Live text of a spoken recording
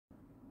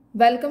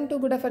Welcome to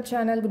Good Effort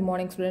channel. Good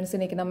morning students.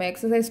 இன்னைக்கு நம்ம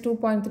exercise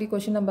 2.3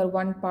 question number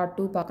 1 part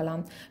 2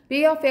 பார்க்கலாம். P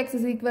of x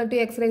is equal to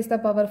x raised to the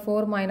power 4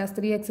 minus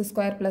 3x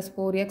square plus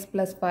 4x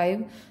plus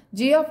 5.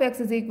 G of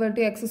x is equal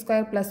to x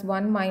square plus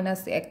 1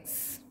 minus x.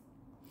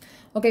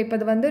 Okay, இப்போ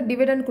இது வந்து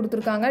dividend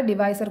கொடுத்திருக்காங்க,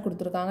 divisor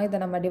கொடுத்திருக்காங்க. இதை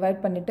நம்ம divide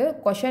பண்ணிட்டு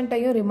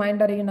quotient-ஐயும்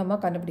remainder-ஐயும் நம்ம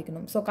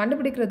கண்டுபிடிக்கணும். So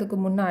கண்டுபிடிக்கிறதுக்கு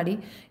முன்னாடி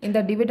இந்த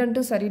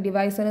dividend-ம் சரி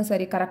divisor-ம்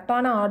சரி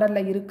கரெக்டான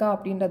ஆர்டர்ல இருக்கா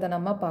அப்படின்றத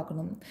நம்ம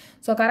பார்க்கணும்.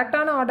 So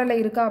கரெக்டான ஆர்டர்ல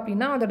இருக்கா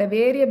அப்படினா அதோட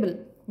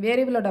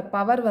வேரியபிளோட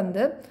பவர்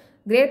வந்து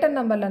கிரேட்டர்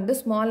நம்பர்ல இருந்து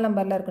ஸ்மால்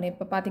நம்பர்ல இருக்கணும்.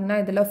 இப்போ பாத்தீங்கன்னா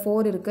இதுல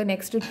 4 இருக்கு,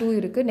 நெக்ஸ்ட் 2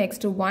 இருக்கு,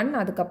 நெக்ஸ்ட் 1,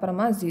 அதுக்கு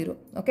அப்புறமா 0.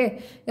 ஓகே,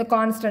 இது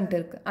கான்ஸ்டன்ட்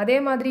இருக்கு. அதே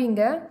மாதிரி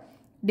இங்க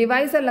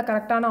டிவைசர்ல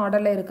கரெக்டான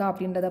ஆர்டர்ல இருக்கா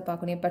அப்படின்றத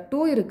பார்க்கணும். இப்போ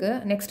 2 இருக்கு,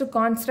 நெக்ஸ்ட்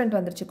கான்ஸ்டன்ட்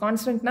வந்துருச்சு.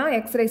 கான்ஸ்டன்ட்னா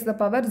x raised to the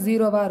power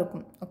 0வா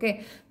இருக்கும். ஓகே,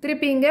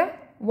 திருப்பி இங்க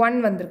 1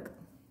 வந்திருக்கு,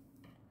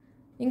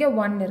 இங்க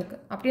 1 இருக்கு.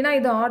 அப்படினா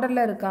இது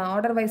ஆர்டர்ல இருக்கா,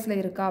 ஆர்டர் வைஸ்ல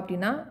இருக்கா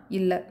அப்படினா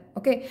இல்ல.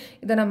 ஓகே,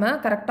 இத நம்ம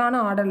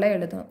கரெக்ட்டான ஆர்டர்ல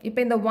எழுதணும். இப்போ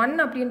இந்த 1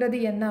 அப்படின்றது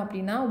என்ன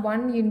அப்படினா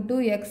 1 into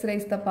x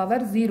raised to the power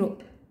 0.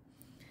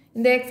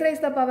 இந்த x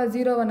raised to the power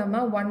 0வை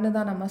நம்ம 1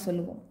 தான் நம்ம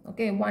சொல்லுவோம்.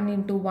 Okay, 1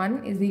 into 1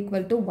 is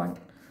equal to 1.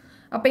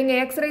 அப்ப இங்க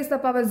x raised to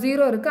the power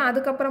 0 இருக்கு,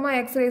 அதுக்கு அப்புறமா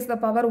x raised to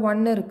the power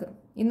 1 இருக்கு.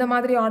 இந்த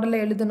மாதிரி ஆர்டர்ல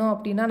எழுதணும்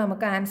அப்படினா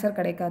நமக்கு ஆன்சர்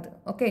கிடைக்காது.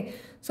 ஓகே,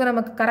 சோ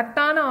நமக்கு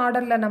கரெக்ட்டான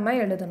ஆர்டர்ல நம்ம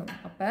எழுதணும்.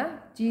 அப்ப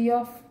g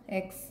of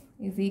x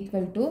is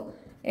equal to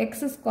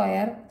x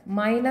square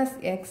minus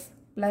x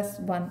plus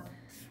 1.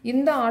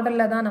 இந்த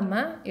ஆர்டர்ல தான் நம்ம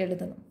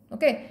எழுதணும்.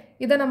 ஓகே,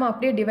 இதை நம்ம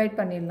அப்படியே டிவைட்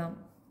பண்ணிடலாம்.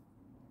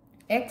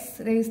 x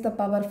raised to the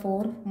power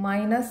 4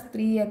 minus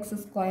 3x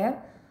square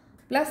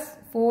plus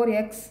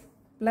 4x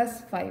plus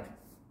 5.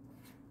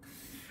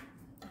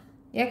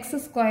 x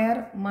square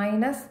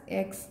minus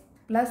x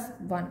plus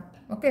 1.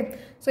 Okay,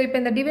 so இப்போ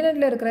இந்த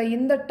டிவிடெண்ட்ல இருக்கிற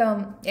இந்த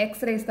term x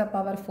raised to the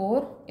power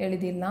 4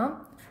 எழுதிடலாம்.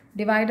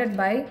 divided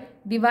by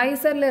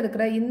divisorல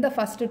இருக்கிற இந்த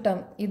first term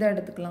இதை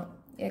எடுத்துக்கலாம்,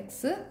 x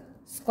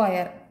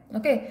square.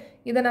 ஓகே,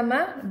 இதை நம்ம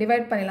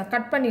டிவைட் பண்ணிடலாம்,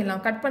 கட்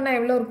பண்ணிடலாம். கட் பண்ணா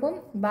எவ்வளோ இருக்கும்,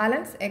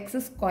 balance x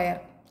square.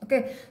 Okay,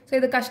 so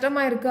இது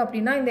கஷ்டமா இருக்கு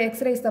அப்படின்னா இந்த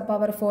x raised to the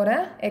power 4-ஐ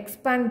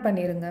expand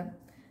பண்ணிருங்க.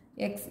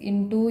 x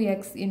into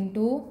x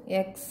into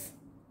x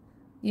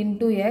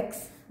into x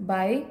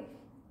by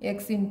x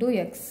into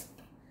x.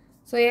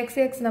 So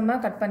x நம்ம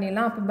கட்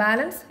பண்ணிடலாம். அப்போ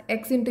balance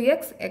x into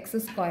x, x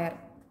square.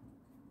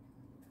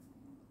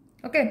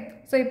 Okay,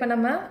 so இப்போ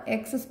நம்ம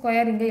x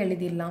ஸ்கொயர் இங்கே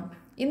எழுதிடலாம்.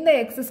 இந்த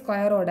x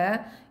ஸ்கொயரோட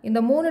இந்த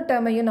 3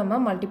 டேர்மையும் நம்ம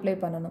மல்டிப்ளை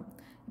பண்ணணும்.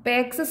 இப்போ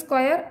x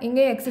ஸ்கொயர்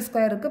இங்கே x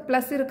ஸ்கொயர் இருக்கு,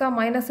 ப்ளஸ் இருக்கா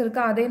மைனஸ்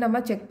இருக்கா அதையும்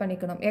நம்ம செக்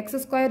பண்ணிக்கணும். x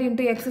square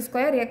into x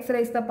square, x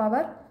raised to the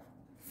power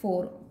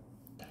 4.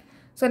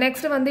 So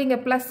next வந்து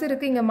இங்கே ப்ளஸ்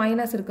இருக்கு, இங்கே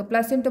மைனஸ் இருக்கு,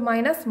 plus into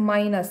minus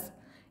minus.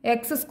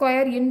 x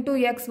square into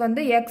x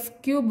வந்து x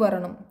கியூப்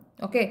வரணும்.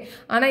 ஓகே,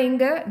 ஆனால்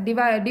இங்கே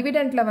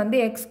டிவிடெண்ட்ல வந்து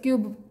எக்ஸ்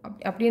கியூப்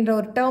அப்படின்ற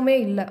ஒரு டேர்மே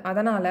இல்லை,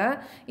 அதனால்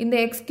இந்த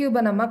எக்ஸ்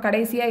கியூபை நம்ம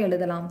கடைசியாக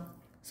எழுதலாம்.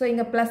 ஸோ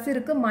இங்கே ப்ளஸ்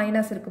இருக்குது,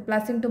 மைனஸ் இருக்குது,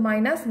 plus into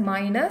minus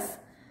minus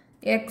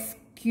X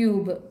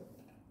cube.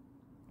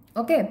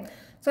 Okay,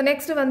 so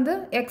next வந்து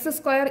எக்ஸ்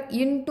ஸ்கொயர்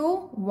இன்டூ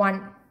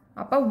 1,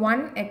 அப்போ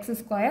 1 எக்ஸ்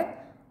ஸ்கொயர்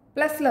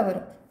ப்ளஸில்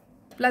வரும்,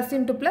 plus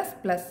into plus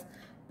plus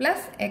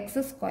plus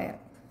X square.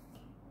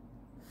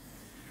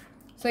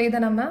 So இதை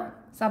நம்ம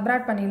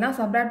சப்ராக்ட் பண்ணிடலாம்.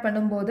 சப்ராக்ட்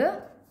பண்ணும்போது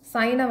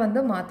சைனை வந்து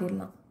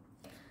மாற்றிடலாம்.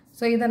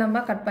 ஸோ இதை நம்ம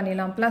கட்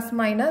பண்ணிடலாம். Plus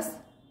minus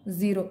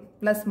 0,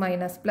 plus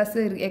minus plus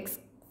X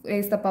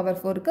raised to the power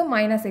 4க்கு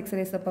minus X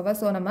raised to the power.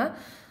 So நம்ம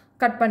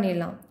கட்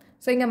பண்ணிடலாம்.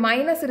 ஸோ இங்கே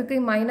மைனஸ்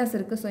இருக்குது, மைனஸ்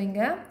இருக்குது, ஸோ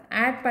இங்கே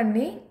ஆட்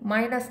பண்ணி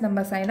மைனஸ்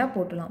நம்ம சைனாக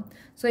போட்டலாம்.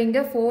 ஸோ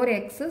இங்கே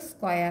 4x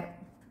ஸ்கொயர்.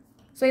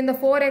 ஸோ இந்த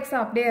 4x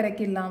அப்படியே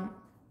இறக்கிடலாம்,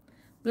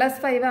 ப்ளஸ்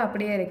 5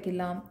 அப்படியே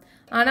இறக்கிடலாம்.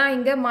 ஆனால்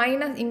இங்கே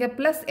மைனஸ், இங்கே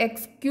ப்ளஸ்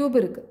எக்ஸ் கியூப்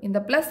இருக்குது,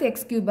 இந்த ப்ளஸ்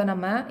எக்ஸ் கியூபை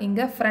நம்ம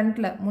இங்கே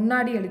ஃப்ரண்ட்டில்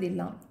முன்னாடி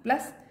எழுதிடலாம்,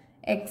 plus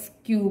X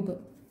cube.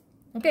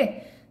 Okay,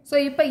 so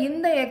இப்போ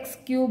இந்த எக்ஸ்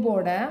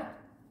கியூபோட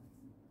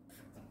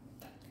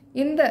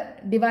இந்த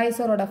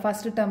டிவைசரோட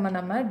ஃபர்ஸ்ட் டேர்மை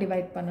நம்ம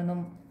டிவைட்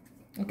பண்ணணும்.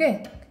 ஓகே,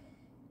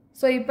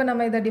 ஸோ இப்போ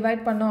நம்ம இதை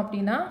டிவைட் பண்ணோம்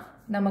அப்படின்னா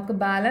நமக்கு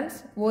பேலன்ஸ்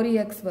ஒரு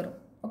எக்ஸ் வரும்.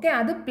 ஓகே,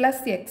 அது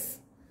ப்ளஸ் எக்ஸ்.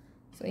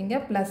 ஸோ இங்கே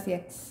ப்ளஸ்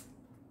எக்ஸ்.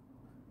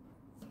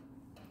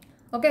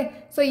 ஓகே,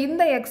 ஸோ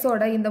இந்த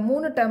எக்ஸோட இந்த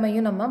 3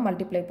 டேர்மையும் நம்ம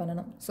மல்டிப்ளை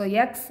பண்ணணும். So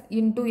X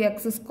into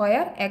X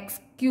square, X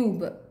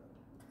cube.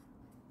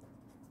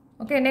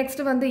 Okay,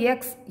 next வந்து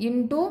X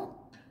into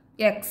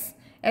X,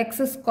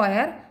 X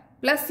square,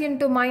 plus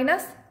into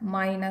minus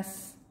minus,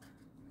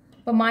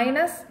 இப்போ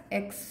minus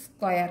X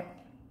square,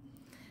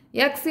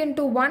 X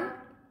into 1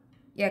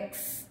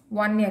 X,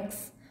 1x,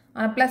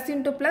 plus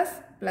into plus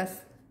plus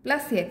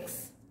plus X.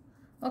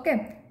 Okay,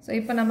 so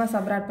இப்போ நம்ம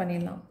subtract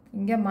பண்ணிடலாம்.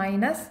 இங்கே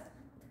minus,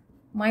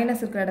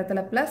 minus இருக்கிற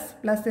இடத்துல plus,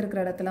 plus இருக்கிற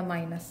இடத்துல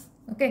மைனஸ்.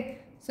 ஓகே,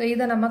 ஸோ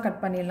இதை நம்ம கட்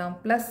பண்ணிடலாம்.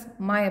 ப்ளஸ்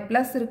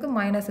இருக்குது,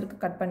 மைனஸ்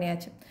இருக்குது, கட்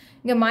பண்ணியாச்சு.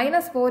 இங்கே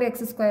மைனஸ் 4x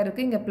ஸ்கொயர்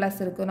இருக்குது, இங்கே ப்ளஸ்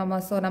இருக்குது.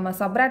 நம்ம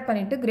சப்ராக்ட்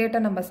பண்ணிவிட்டு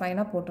கிரேட்டர் நம்ம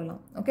சைனாக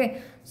போட்டுடலாம். ஓகே,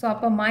 ஸோ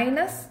அப்போ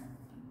மைனஸ்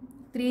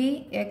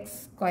 3x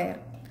ஸ்கொயர்,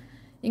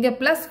 இங்கே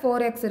ப்ளஸ்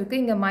 4x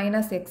இருக்குது, இங்கே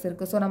மைனஸ் எக்ஸ்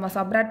இருக்குது. ஸோ நம்ம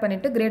சப்ராக்ட்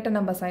பண்ணிவிட்டு கிரேட்டர்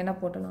நம்ம சைனாக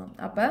போட்டுடலாம்.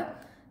 அப்போ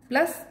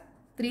ப்ளஸ்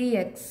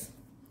 3x,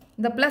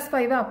 இந்த ப்ளஸ்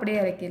 5 அப்படியே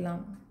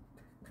இறக்கிடலாம்.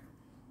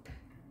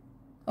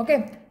 Okay,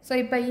 so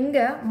இப்போ இங்க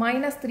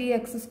minus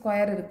 3x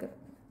square இருக்கு.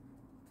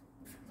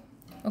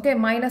 Okay,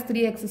 minus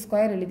 3x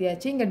square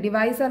எழுதியாச்சு. இங்க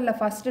divisorல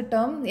first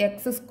term x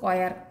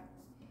square.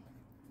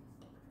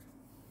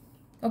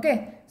 Okay,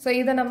 so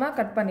இதை நம்ம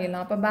கட்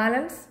பண்ணிடலாம். அப்போ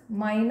balance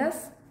minus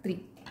 3.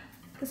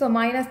 So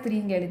minus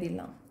 3 இங்க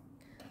எழுதிடலாம்.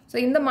 So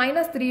இந்த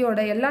minus 3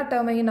 ஓட எல்லா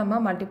டேர்மையும் நம்ம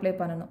மல்டிப்ளை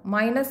பண்ணணும்.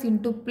 minus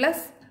into plus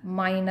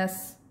minus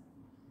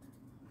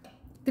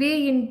 3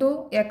 into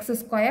x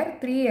square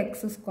 3x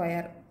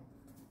square.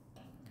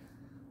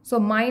 So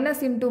minus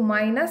into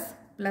minus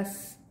plus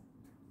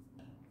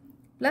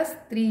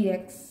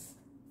 3x.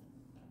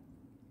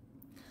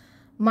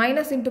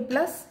 Minus into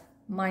plus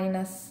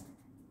minus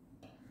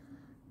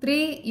 3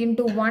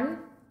 into 1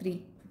 3.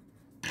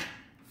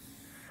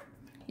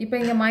 இப்போ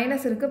இங்க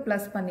மைனஸ் இருக்கு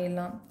ப்ளஸ்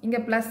பண்ணிடலாம். இங்க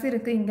ப்ளஸ்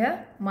இருக்கு இங்க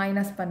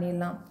மைனஸ்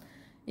பண்ணிடலாம்.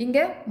 இங்க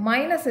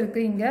மைனஸ்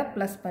இருக்கு இங்க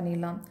ப்ளஸ்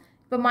பண்ணிடலாம்.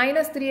 இப்போ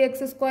மைனஸ் 3x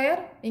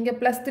ஸ்கொயர் இங்க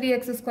ப்ளஸ்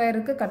 3x ஸ்கொயர்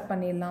இருக்கு கட்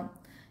பண்ணிடலாம்.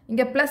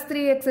 இங்க ப்ளஸ்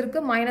 3x இருக்கு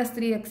மைனஸ்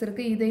 3x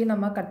இருக்கு இதையும்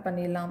நம்ம கட்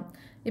பண்ணிடலாம்.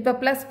 இப்போ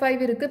ப்ளஸ்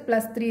 5 இருக்கு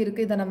ப்ளஸ் 3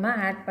 இருக்கு இதை நம்ம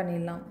ஆட்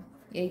பண்ணிடலாம்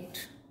 8.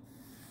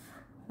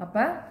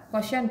 அப்போ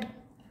quotient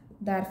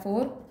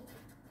therefore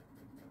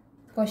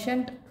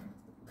quotient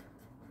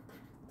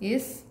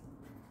is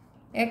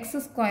x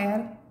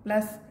square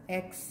plus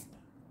x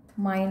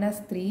minus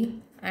 3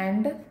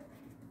 and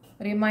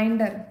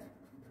remainder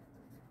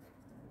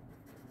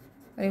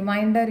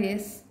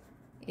is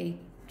 8.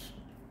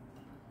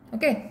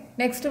 Okay,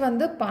 next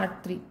வந்து part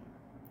 3.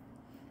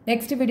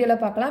 next வீடியோல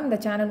பார்க்கலாம். இந்த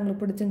சேனல்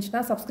உங்களுக்கு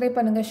பிடிச்சிருந்துச்சுனா subscribe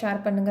பண்ணுங்க, share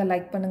பண்ணுங்க,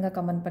 like பண்ணுங்க,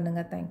 comment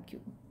பண்ணுங்க. Thank you.